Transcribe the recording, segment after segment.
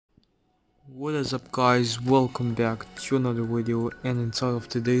What is up guys, welcome back to another video, and inside of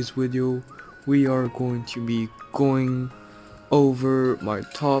today's video we are going to be going over my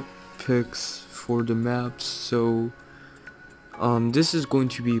top picks for the maps. So this is going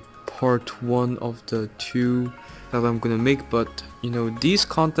to be part 1 of the 2 that I'm gonna make, but these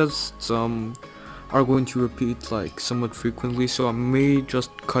contests are going to repeat like somewhat frequently, so I may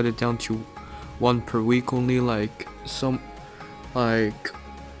just cut it down to 1 per week only, like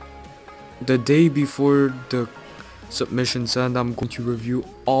the day before the submissions end. I'm going to review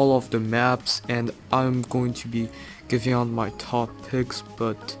all of the maps and I'm going to be giving out my top picks.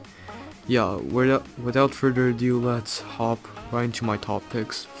 But yeah, without further ado, let's hop right into my top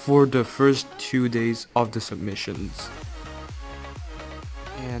picks for the first 2 days of the submissions.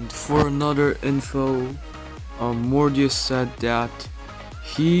 And for another info, Mordius said that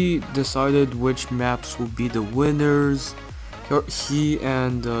he decided which maps will be the winners. He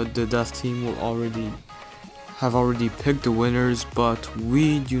and the death team will have already picked the winners, but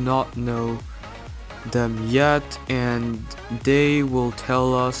we do not know them yet, and they will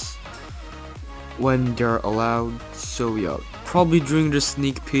tell us when they're allowed. So yeah, probably during the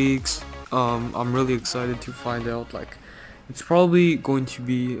sneak peeks. I'm really excited to find out. Like, it's probably going to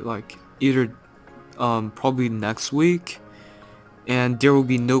be like either probably next week, and there will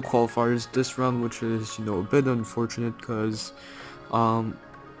be no qualifiers this round, which is a bit unfortunate because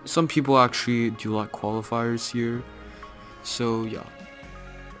some people actually do like qualifiers here. So yeah,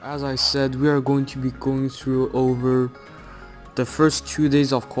 as I said, we are going to be going through over the first 2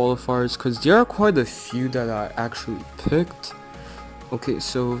 days of qualifiers because there are quite a few that I actually picked. Okay,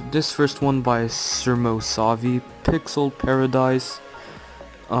 so this first one by Sermo Savi, Pixel Paradise.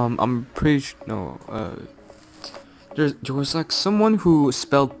 I'm pretty sure there was like someone who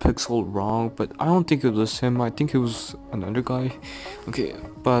spelled pixel wrong, but I don't think it was him. I think it was another guy. Okay,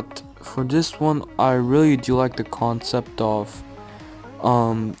 but for this one, I really do like the concept of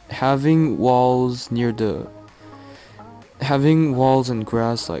having walls and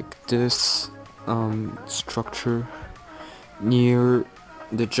grass like this structure near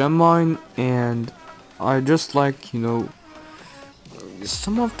the gem mine, and I just like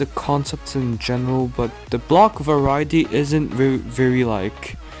some of the concepts in general, but the block variety isn't very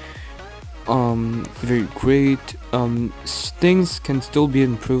like very great. Things can still be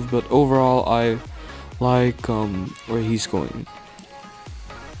improved, but overall I like where he's going.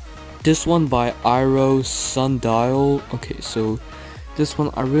 This one by Itro Sundial. Okay, so this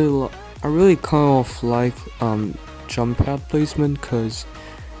one I really kind of like jump pad placement because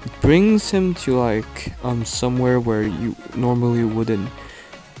it brings him to like somewhere where you normally wouldn't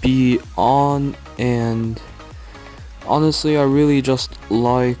be on, and honestly I really just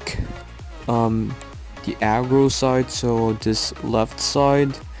like the aggro side, so this left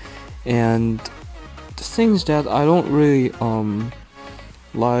side. And the things that I don't really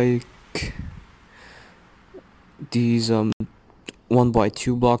like these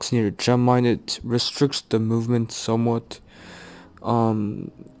 1x2 blocks near the gem mine. It restricts the movement somewhat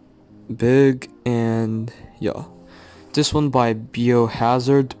big. And yeah, this one by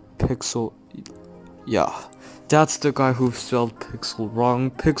Biohazard, Pixel. Yeah, that's the guy who spelled pixel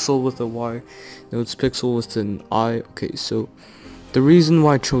wrong. Pixel with a Y. No, it's pixel with an I. Okay, so the reason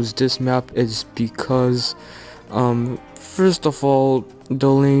why I chose this map is because first of all, the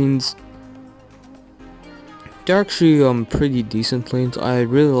lanes, they're actually pretty decent lanes. I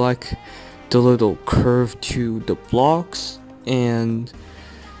really like the little curve to the blocks, and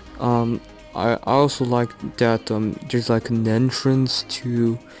I also like that there's like an entrance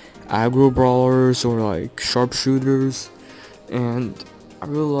to aggro brawlers or like sharpshooters, and I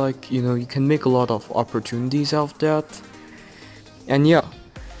really like you can make a lot of opportunities out of that. And yeah,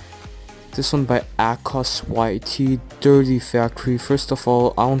 this one by Akos YT, Dirty Factory. First of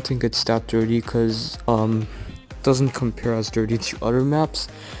all, I don't think it's that dirty because doesn't compare as dirty to other maps,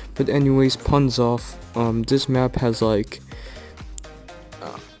 but anyways, puns off. This map has like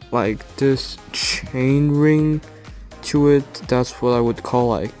this chain ring to it. That's what I would call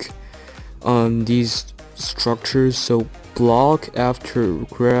like these structures. So block after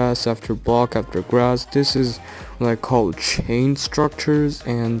grass after block after grass. This is what I call chain structures,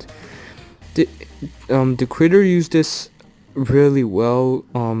 and the creator used this really well.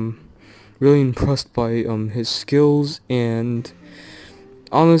 Really impressed by his skills. And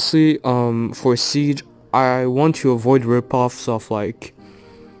honestly, for Siege, I want to avoid ripoffs of like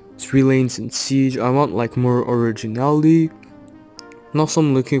 3 lanes in Siege. I want like more originality, and also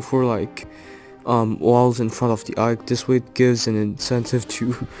I'm looking for like walls in front of the Ike. This way it gives an incentive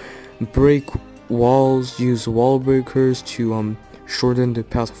to break walls, use wall breakers to shorten the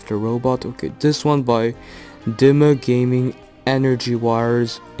path of the robot. Okay, this one by Dimma Gaming, Energy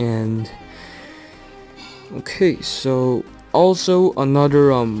Wires, and okay, so also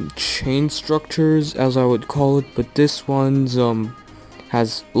another chain structures, as I would call it, but this one's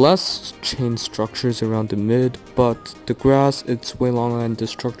has less chain structures around the mid, but the grass, it's way longer and the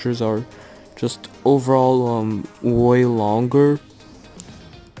structures are just overall way longer.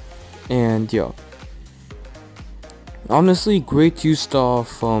 And yeah, honestly great use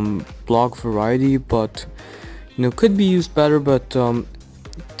of block variety, but you know, could be used better, but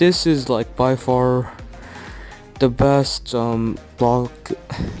this is like by far the best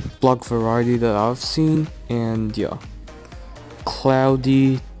block variety that I've seen. And yeah,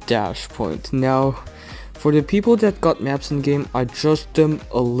 cloudy dash point. Now for the people that got maps in game, I judged them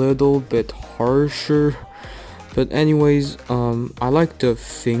a little bit harsher, but anyways, I like the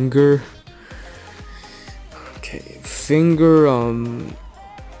finger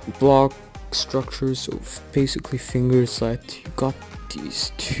block structure. So basically fingers, that you got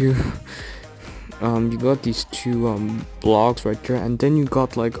these two blocks right there, and then you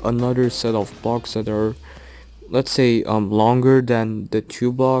got like another set of blocks that are, let's say, longer than the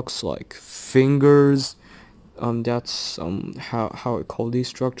two blocks, like fingers. That's how I call these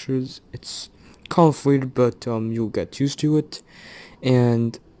structures. It's kind of weird, but you'll get used to it.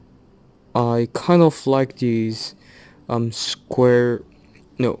 And I kind of like these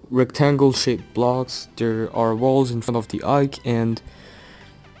rectangle shaped blocks. There are walls in front of the Ike, and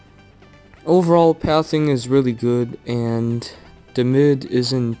overall pathing is really good, and the mid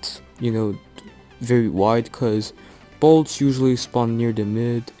isn't, you know, very wide because bolts usually spawn near the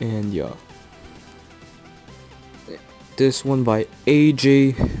mid. And yeah, this one by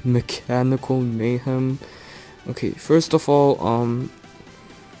AJ Mechanical Mayhem. Okay, first of all,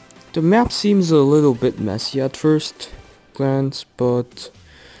 the map seems a little bit messy at first glance, but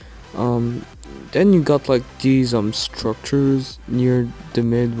then you got like these structures near the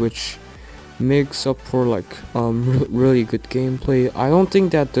mid, which makes up for like really good gameplay. I don't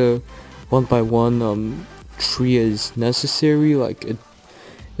think that the 1x1 tree is necessary. Like it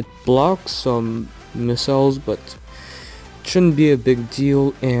blocks some missiles, but it shouldn't be a big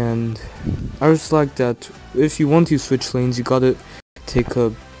deal. And I just like that if you want to switch lanes, you gotta take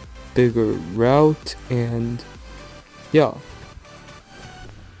a bigger route. And yeah,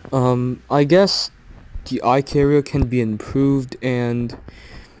 I guess the Ike area can be improved, and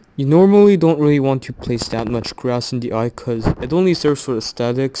you normally don't really want to place that much grass in the Ike because it only serves for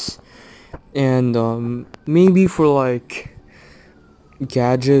aesthetics and maybe for like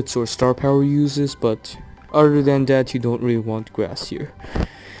gadgets or star power uses, but other than that you don't really want grass here.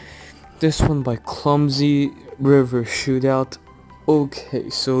 This one by Clumsy River Shootout. Okay,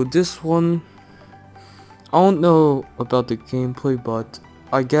 so this one, I don't know about the gameplay, but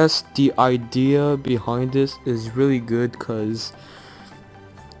I guess the idea behind this is really good because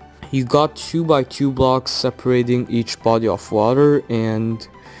you got 2x2 blocks separating each body of water, and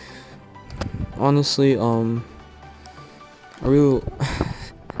honestly, I really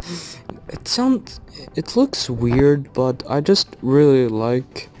it looks weird, but I just really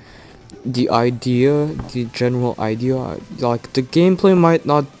like the idea, the general idea. Like the gameplay might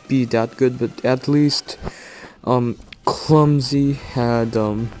not be that good, but at least Clumsy had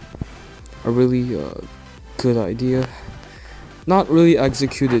a really good idea. Not really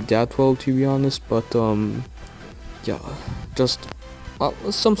executed that well, to be honest, but yeah, just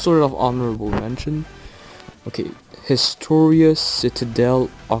some sort of honorable mention. Okay, Historia Citadel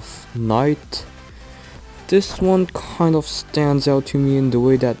of Night. This one kind of stands out to me in the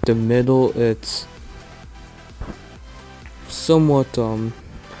way that the middle, it's somewhat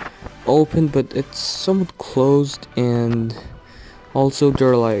open, but it's somewhat closed, and also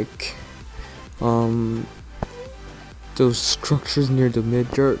there are like those structures near the mid,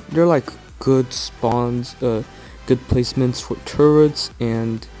 they're like good spawns, good placements for turrets.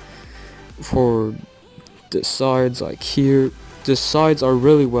 And for the sides, like here, the sides are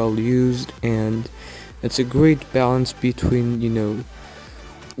really well used, and it's a great balance between, you know,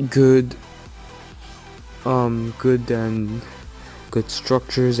 good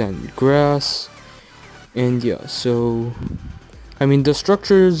structures and grass. And yeah, so I mean, the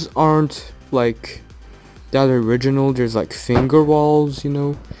structures aren't like that original. There's like finger walls, you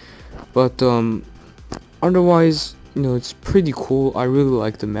know, but otherwise, you know, it's pretty cool. I really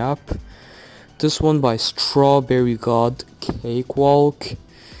like the map. This one by Strawberry God Cakewalk,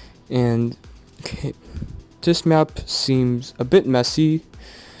 and this map seems a bit messy,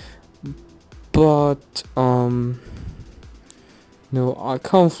 but no, I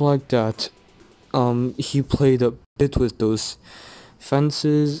kind of like that he played a bit with those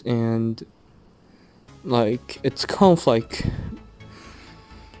fences, and like it's kind of like,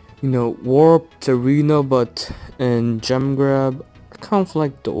 you know, warped arena but in gem grab. Kind of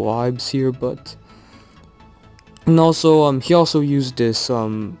like the vibes here, but and also he also used this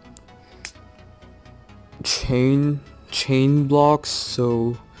chain blocks,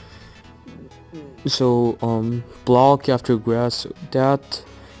 so block after grass, so that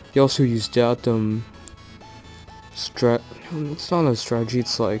he also used that it's not a strategy,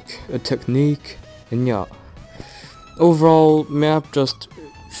 it's like a technique. And yeah, overall map just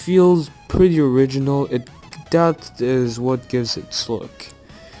feels pretty original. That is what gives its look.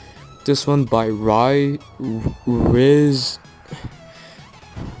 This one by Rice,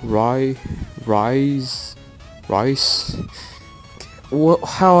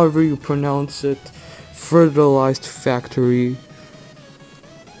 however you pronounce it, Fertilized Factory.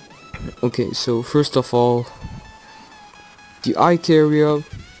 Okay, so first of all, the Ike area,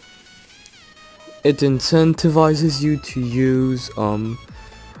 it incentivizes you to use a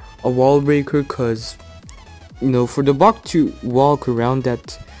wall breaker, cause you know, for the block to walk around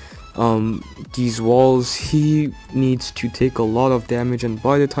that these walls, he needs to take a lot of damage, and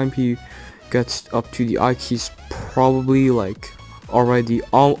by the time he gets up to the Ike, he's probably like already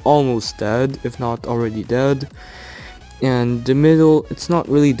almost dead, if not already dead. And the middle, it's not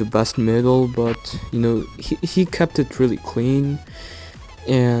really the best middle, but you know, he kept it really clean.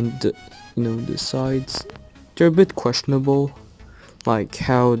 And you know, the sides, they're a bit questionable, like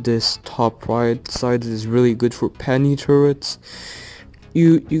how this top right side is really good for penny turrets.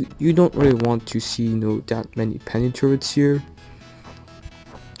 You don't really want to see, you know, that many penny turrets here.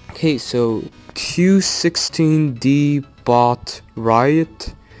 Okay, so Q16D bot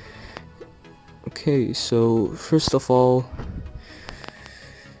riot. Okay, so first of all,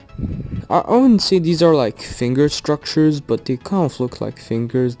 I wouldn't say these are like finger structures, but they kind of look like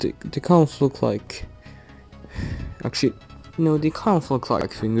fingers. They kind of look like, actually, no, they kind of look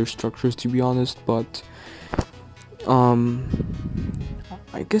like finger structures, to be honest, but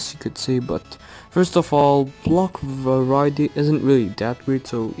I guess you could say. But first of all, block variety isn't really that great,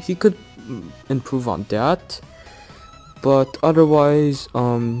 so he could improve on that. But otherwise,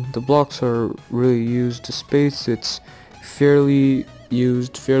 the blocks are really used. The space, it's fairly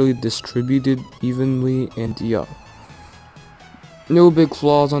used, fairly distributed evenly, and yeah, no big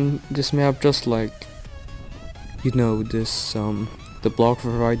flaws on this map. Just like, you know, this the block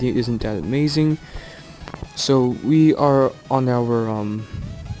variety isn't that amazing. So we are on our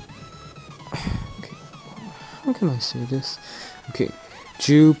okay, how can I say this? Okay,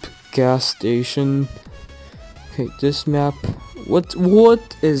 Jupe gas station. Okay, this map, what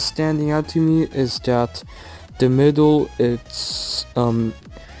is standing out to me is that the middle, it's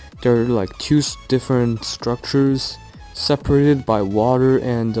there are like two different structures separated by water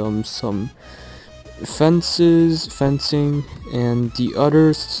and some fencing, and the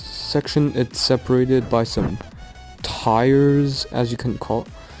other section, it's separated by some tires, as you can call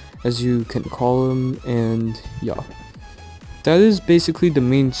them, and yeah, that is basically the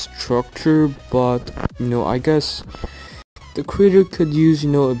main structure. But you know, I guess the creator could use, you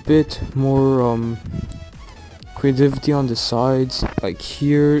know, a bit more creativity on the sides. Like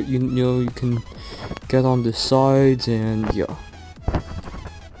here, you know, you can get on the sides, and yeah,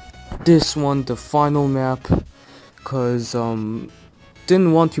 this one, the final map, cause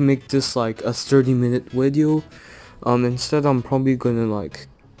didn't want to make this like a 30-minute video. Instead, I'm probably gonna like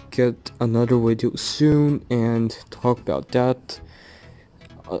get another video soon and talk about that,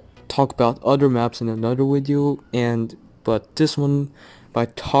 talk about other maps in another video. But this one by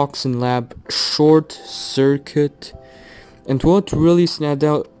Toxin Lab, Short Circuit. And what really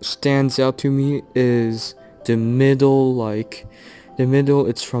stands out to me is the middle. Like the middle,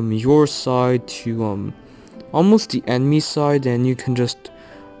 it's from your side to almost the enemy side, and you can just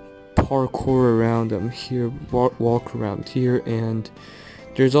parkour around here, walk around here. And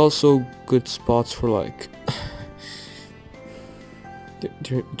there's also good spots for like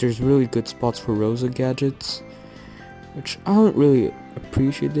there's really good spots for Rosa gadgets, which I don't really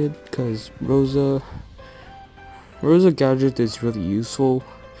appreciate it, because Rosa gadget is really useful.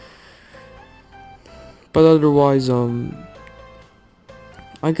 But otherwise, I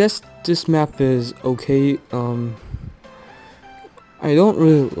guess this map is okay. I don't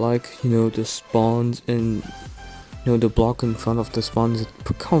really like, you know, the spawns and, you know, the block in front of the spawns. It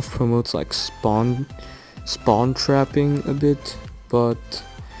kind of promotes like spawn trapping a bit. But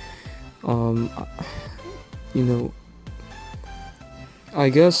you know, I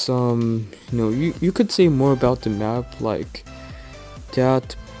guess you know, you could say more about the map like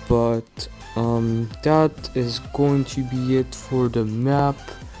that, but that is going to be it for the map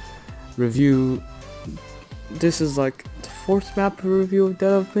review. This is like the fourth map review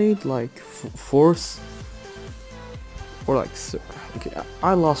that I've made, like fourth or like okay,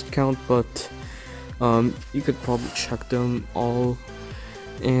 I lost count, but you could probably check them all.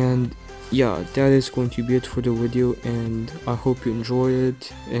 And yeah, that is going to be it for the video, and I hope you enjoy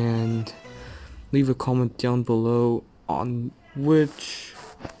it, and leave a comment down below on which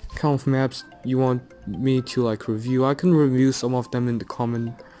kind of maps you want me to like review. I can review some of them in the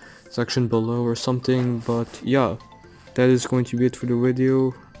comment section below or something, but yeah, that is going to be it for the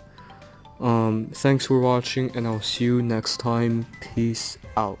video. Thanks for watching, and I'll see you next time. Peace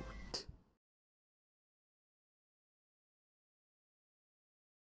out.